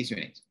in these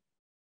units.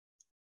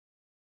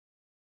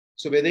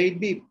 So whether it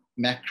be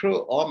macro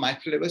or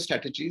micro level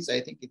strategies,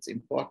 I think it's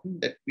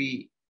important that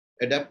we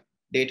adopt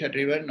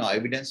data-driven or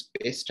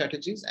evidence-based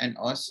strategies. And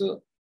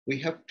also we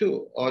have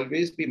to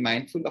always be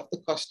mindful of the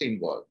cost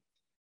involved.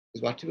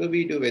 Because whatever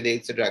we do, whether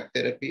it's a drug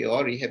therapy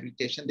or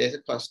rehabilitation, there's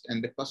a cost,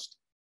 and the cost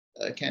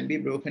can be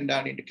broken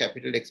down into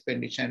capital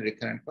expenditure and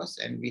recurrent costs.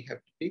 And we have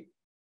to be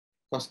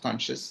cost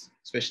conscious,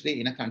 especially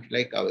in a country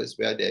like ours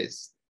where there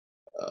is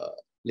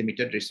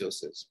limited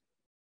resources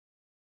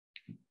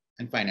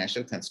and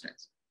financial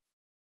constraints.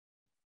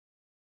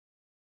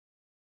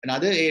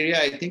 Another area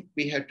I think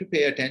we have to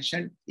pay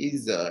attention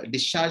is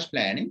discharge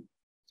planning.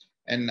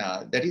 And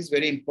that is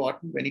very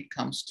important when it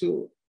comes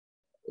to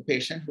a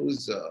patient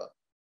who's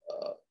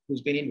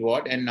been in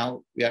ward and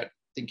now we are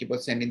thinking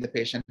about sending the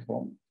patient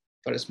home.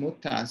 For a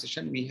smooth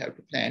transition, we have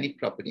to plan it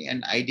properly.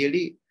 And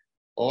ideally,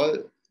 all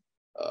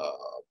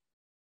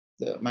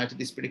the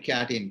multidisciplinary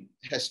care team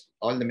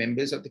all the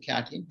members of the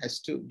care team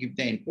has to give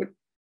their input,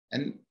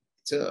 and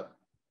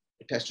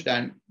it has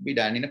to be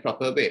done in a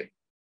proper way.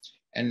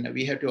 And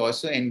we have to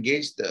also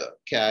engage the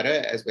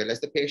carer as well as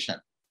the patient.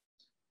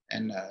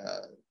 And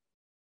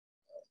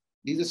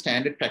these are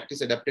standard practice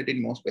adopted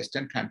in most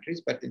Western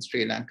countries, but in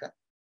Sri Lanka,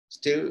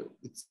 still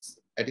it's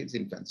at its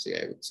infancy,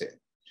 I would say.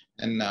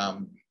 And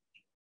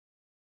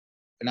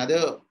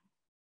another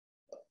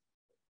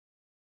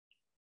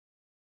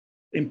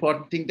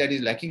important thing that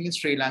is lacking in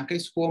Sri Lanka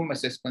is home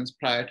assessments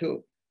prior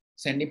to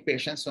sending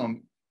patients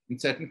home. In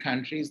certain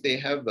countries, they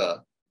have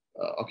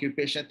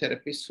occupational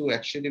therapists who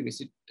actually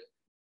visit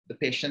the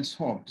patient's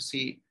home to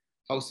see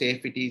how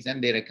safe it is,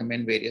 and they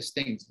recommend various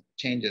things,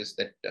 changes,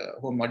 that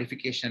home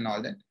modification,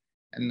 all that.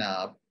 And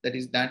that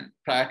is done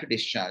prior to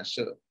discharge.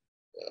 So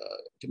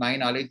to my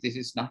knowledge, this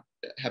is not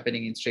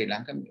happening in Sri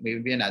Lanka.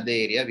 Maybe another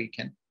area we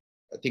can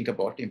think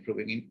about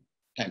improving in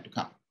time to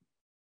come.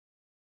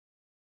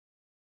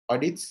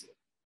 Audits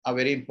are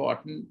very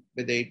important,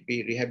 whether it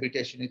be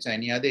rehabilitation units or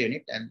any other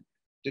unit, and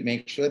to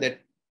make sure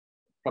that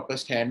proper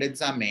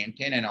standards are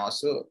maintained, and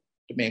also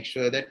to make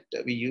sure that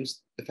we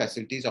use the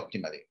facilities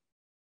optimally.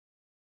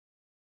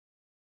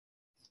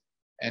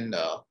 And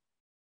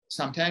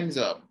sometimes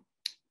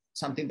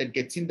something that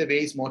gets in the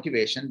way is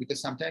motivation,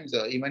 because sometimes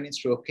even in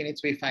stroke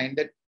clinics, we find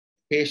that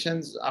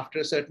patients after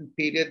a certain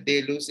period,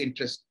 they lose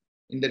interest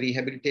in the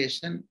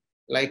rehabilitation.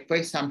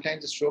 Likewise,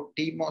 sometimes the stroke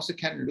team also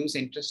can lose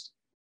interest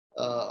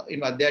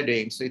in what they're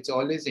doing. So it's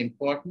always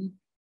important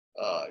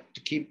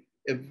to keep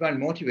everyone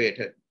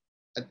motivated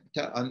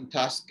on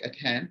task at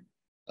hand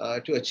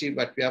to achieve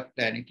what we are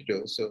planning to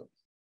do. So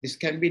this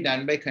can be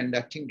done by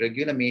conducting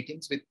regular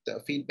meetings with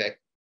feedback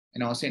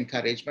and also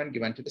encouragement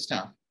given to the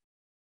staff.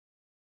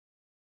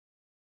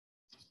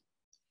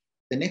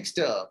 The next,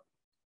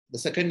 the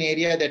second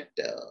area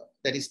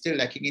that is still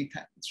lacking in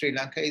Sri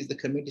Lanka is the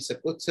community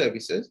support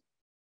services.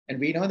 And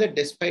we know that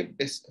despite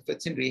best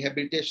efforts in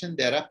rehabilitation,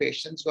 there are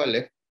patients who are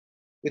left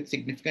with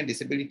significant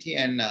disability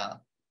and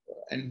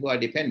who are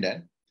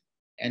dependent.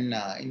 And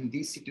in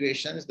these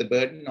situations, the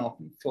burden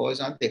often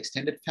falls on the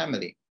extended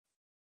family.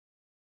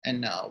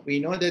 And we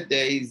know that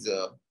there is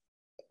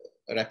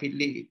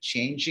rapidly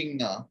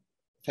changing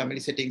family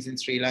settings in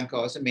Sri Lanka.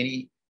 Also,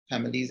 many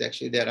families,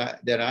 actually,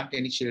 there aren't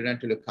any children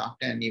to look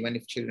after, and even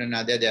if children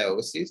are there, they are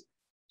overseas.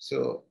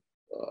 So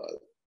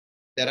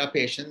there are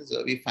patients,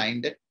 we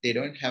find that they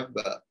don't have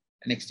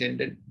an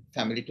extended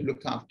family to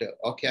look after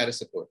or care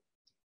support.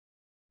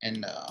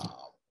 And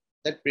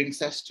that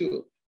brings us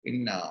to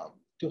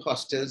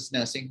hostels,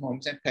 nursing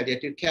homes, and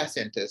palliative care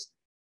centers.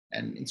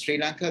 And in Sri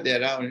Lanka,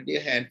 there are only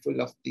a handful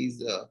of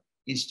these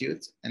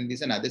institutes, and this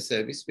is another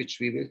service which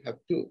we will have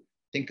to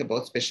think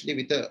about, especially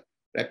with a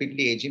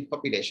rapidly aging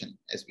population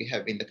as we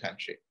have in the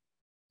country.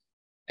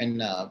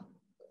 And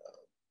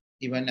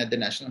even at the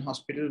National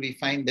Hospital, we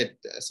find that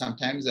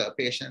sometimes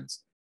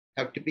patients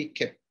have to be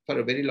kept for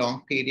a very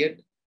long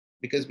period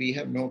because we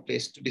have no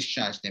place to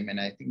discharge them. And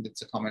I think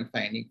that's a common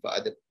finding for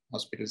other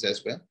hospitals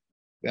as well,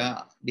 where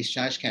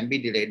discharge can be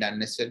delayed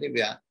unnecessarily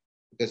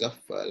because of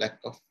lack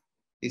of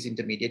these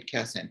intermediate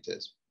care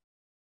centers.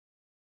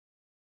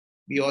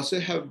 We also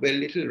have very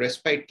little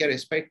respite care.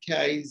 Respite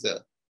care is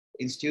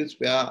institutes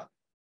where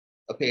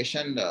a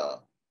patient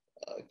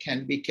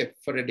can be kept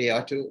for a day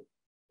or two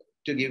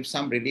to give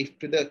some relief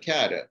to the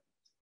carer,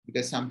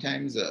 because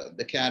sometimes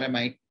the carer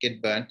might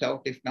get burnt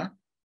out if not.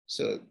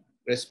 So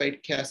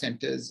respite care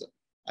centers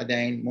are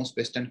there in most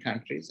Western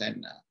countries,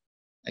 and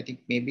I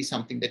think maybe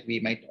something that we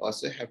might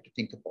also have to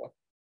think about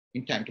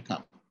in time to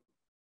come.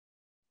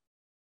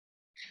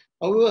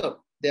 However,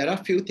 there are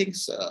a few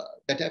things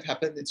that have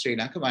happened in Sri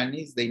Lanka. One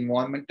is the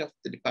involvement of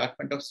the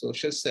Department of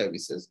Social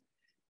Services,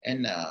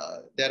 and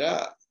there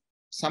are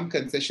some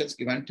concessions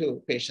given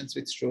to patients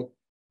with stroke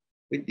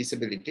with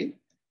disability.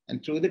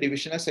 And through the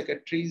divisional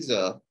secretaries,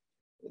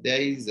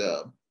 there is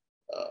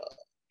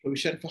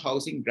provision for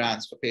housing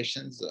grants for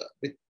patients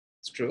with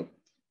stroke.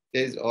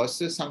 There is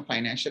also some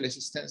financial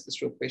assistance the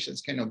stroke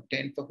patients can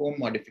obtain for home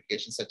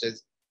modifications, such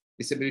as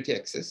disability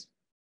access.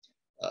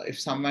 If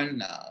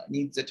someone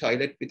needs a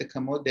toilet with a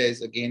commode, there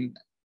is again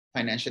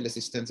financial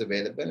assistance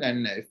available.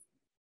 And if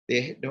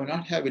they do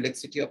not have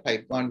electricity or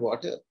pipe-borne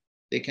water,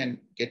 they can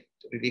get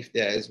relief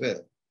there as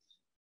well.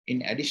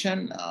 In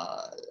addition,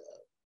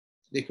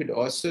 they could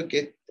also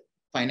get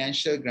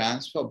financial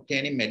grants for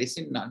obtaining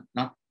medicine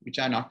which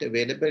are not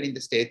available in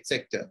the state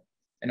sector,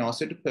 and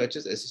also to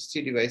purchase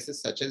assistive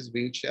devices such as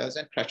wheelchairs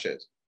and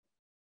crutches.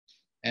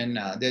 And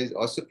there is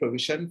also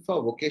provision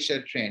for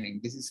vocational training.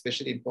 This is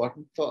especially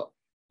important for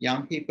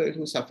young people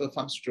who suffer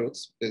from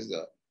strokes, because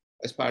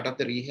as part of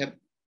the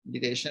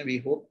rehabilitation, we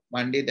hope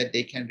one day that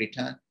they can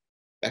return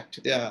back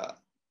to their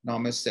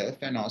normal self,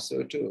 and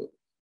also to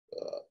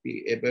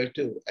be able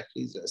to at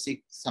least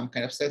seek some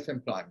kind of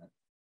self-employment.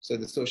 So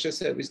the social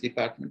service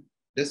department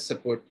does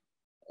support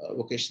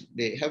vocation.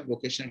 They have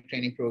vocational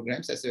training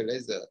programs as well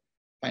as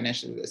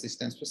financial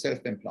assistance for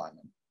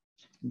self-employment.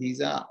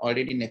 These are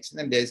already next,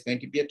 and there's going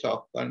to be a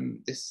talk on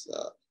this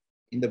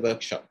in the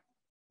workshop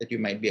that you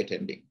might be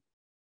attending.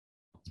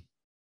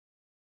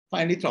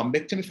 Finally,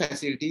 thrombectomy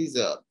facilities.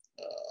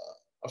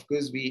 Of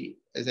course,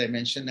 as I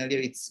mentioned earlier,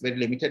 it's very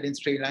limited in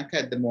Sri Lanka.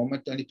 At the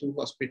moment, only 2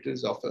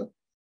 hospitals offer.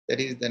 That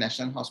is the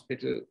National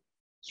Hospital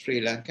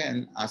Sri Lanka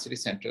and RCT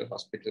Central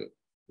Hospital,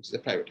 which is a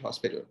private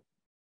hospital.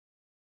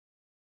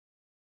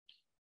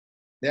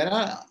 There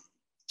are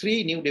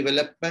 3 new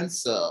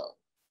developments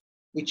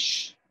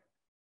which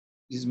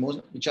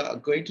are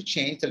going to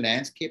change the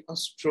landscape of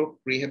stroke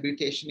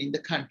rehabilitation in the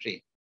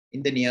country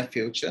in the near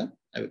future,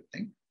 I would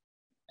think.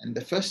 And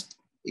the first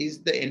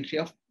is the entry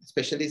of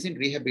specialists in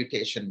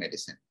rehabilitation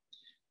medicine.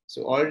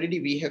 So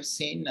already we have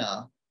seen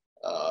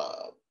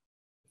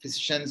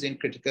physicians in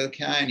critical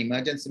care and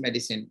emergency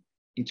medicine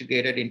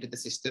integrated into the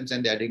systems,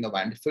 and they're doing a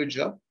wonderful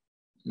job.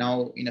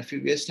 Now, in a few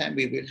years' time,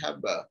 we will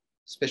have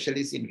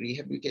specialists in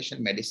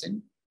rehabilitation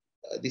medicine.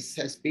 This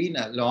has been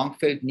a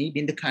long-felt need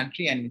in the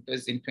country, and it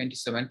was in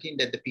 2017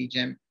 that the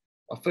PGM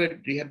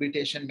offered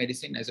rehabilitation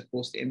medicine as a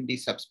post-MD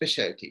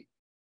subspecialty.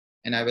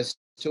 And I was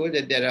told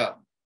that there are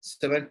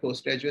 7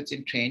 postgraduates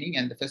in training,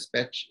 and the first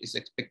batch is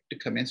expected to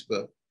commence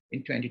work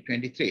in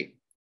 2023.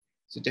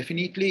 So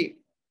definitely,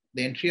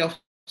 the entry of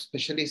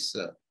specialists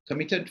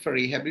committed for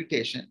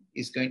rehabilitation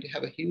is going to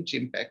have a huge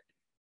impact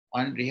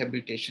on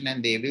rehabilitation,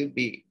 and they will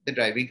be the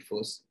driving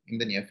force in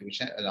the near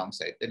future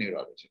alongside the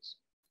neurologists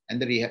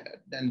and the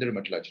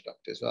rheumatology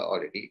doctors who are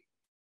already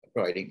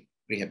providing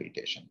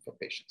rehabilitation for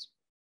patients.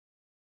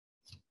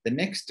 The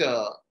next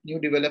new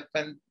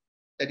development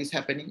that is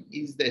happening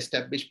is the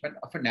establishment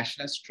of a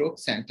National Stroke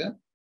Center.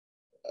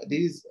 This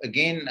is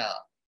again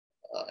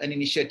an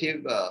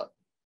initiative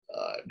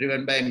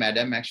driven by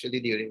Madam,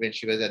 actually, when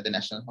she was at the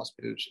National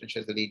Hospital, she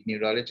was the lead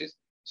neurologist.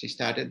 She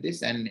started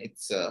this, and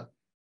it's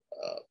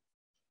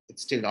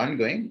still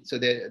ongoing. So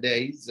there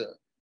is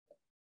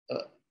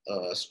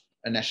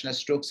a National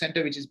Stroke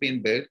Center which is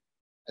being built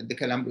at the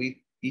Colombo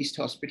East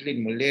Hospital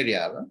in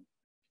Mullairiyawa,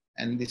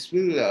 and this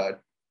will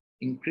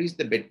increase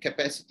the bed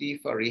capacity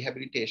for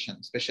rehabilitation,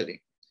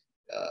 especially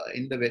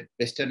in the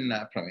Western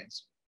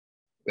province,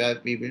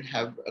 where we will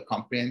have a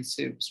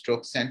comprehensive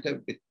stroke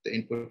center with the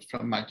input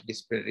from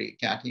multidisciplinary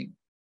care team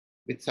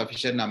with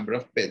sufficient number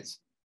of beds.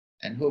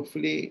 And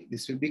hopefully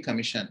this will be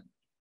commissioned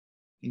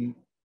in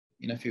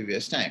a few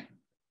years' time.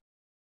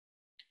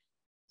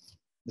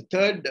 The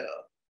third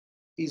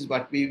is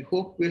what we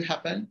hope will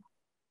happen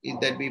is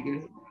that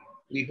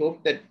we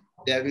hope that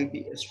there will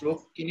be a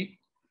stroke clinic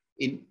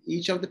in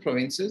each of the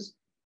provinces.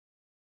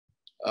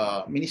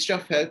 Ministry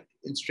of Health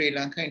in Sri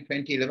Lanka in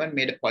 2011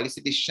 made a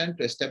policy decision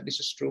to establish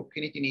a stroke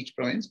clinic in each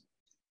province.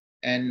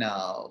 And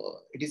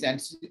it is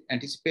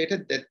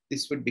anticipated that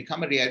this would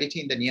become a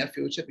reality in the near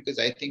future, because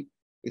I think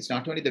it's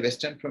not only the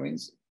Western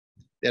province,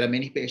 there are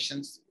many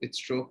patients with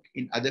stroke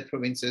in other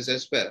provinces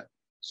as well.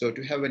 So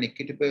to have an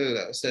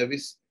equitable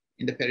service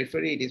in the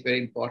periphery, it is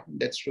very important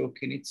that stroke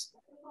clinics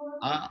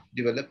are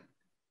developed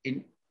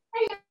in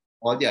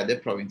all the other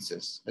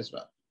provinces as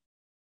well.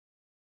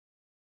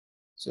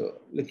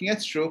 So looking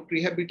at stroke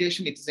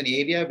rehabilitation, it is an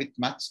area with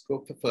much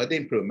scope for further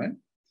improvement,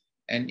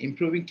 and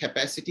improving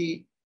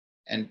capacity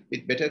and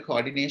with better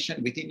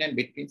coordination within and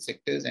between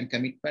sectors and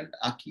commitment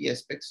are key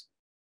aspects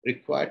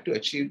required to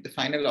achieve the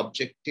final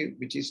objective,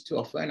 which is to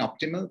offer an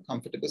optimal,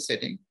 comfortable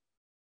setting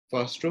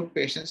for stroke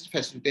patients to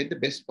facilitate the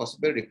best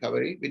possible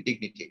recovery with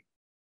dignity.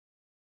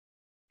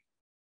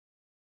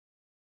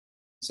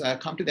 So I'll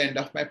come to the end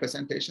of my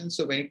presentation.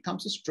 So when it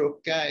comes to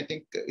stroke care, I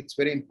think it's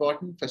very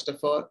important, first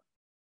of all,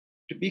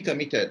 to be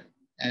committed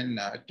and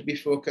to be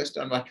focused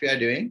on what we are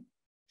doing.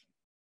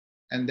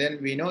 And then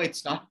we know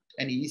it's not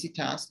an easy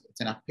task,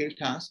 it's an uphill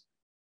task.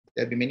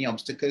 There'll be many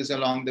obstacles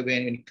along the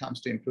way when it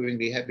comes to improving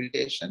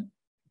rehabilitation,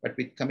 but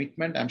with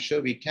commitment, I'm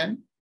sure we can.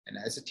 And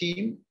as a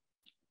team,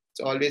 it's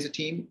always a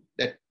team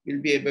that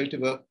will be able to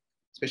work,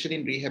 especially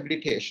in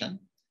rehabilitation.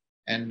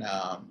 And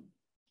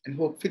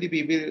hopefully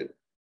we will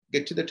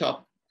get to the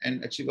top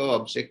and achieve our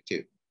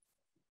objective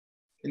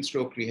in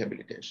stroke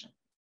rehabilitation.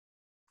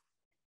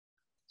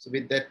 So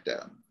with that,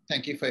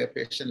 thank you for your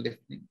patient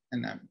listening,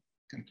 and I'm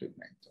conclude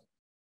my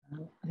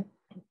talk.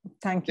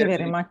 Thank you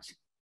very much.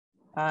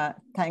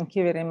 Thank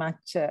you very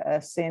much,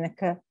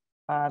 Senaka,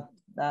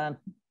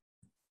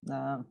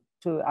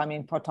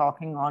 for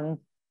talking on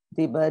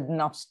the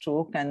burden of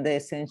stroke and the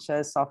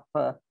essentials of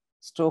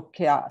stroke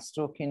care,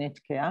 stroke unit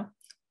care.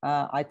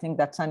 I think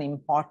that's an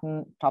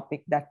important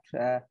topic that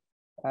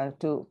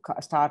to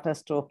start a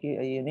stroke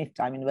unit,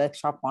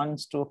 workshop on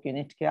stroke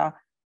unit care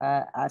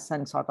as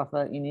a sort of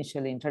an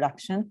initial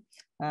introduction.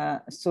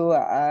 I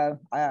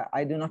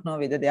do not know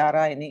whether there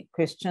are any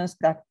questions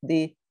that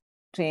the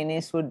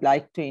trainees would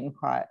like to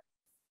inquire.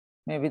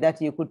 Maybe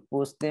that you could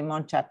post them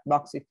on chat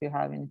box if you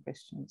have any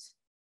questions.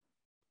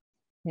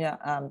 Yeah,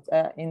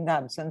 in the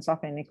absence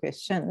of any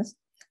questions,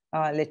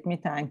 let me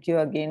thank you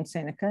again,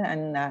 Senaka,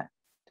 and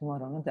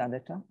tomorrow, the other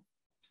time.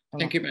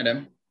 Thank you,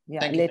 madam.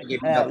 Yeah,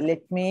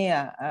 let me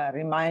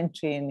remind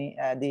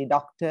the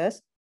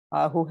doctors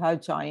who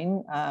have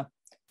joined.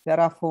 There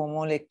are 4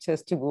 more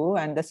lectures to go,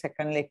 and the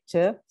second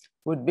lecture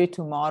would be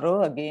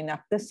tomorrow again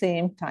at the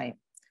same time.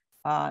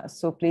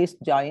 So please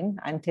join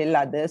and tell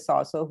others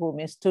also who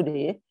missed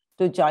today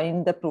to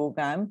join the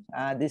program.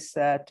 This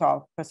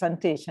talk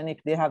presentation,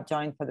 if they have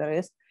joined for the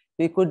rest,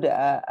 we could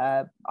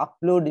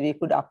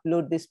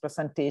upload this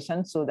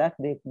presentation so that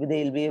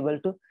they'll be able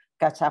to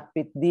catch up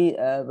with the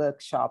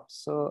workshop.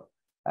 So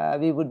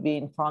we would be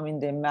informing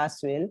them as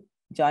well.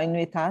 Join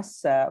with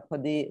us for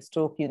the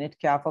Stroke Unit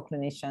Care for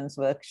Clinicians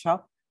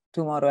workshop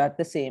tomorrow at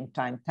the same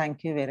time.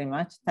 Thank you very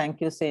much. Thank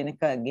you,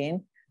 Senaka,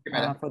 again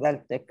for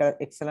that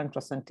excellent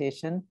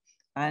presentation,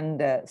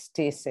 and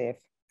stay safe.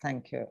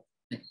 Thank you.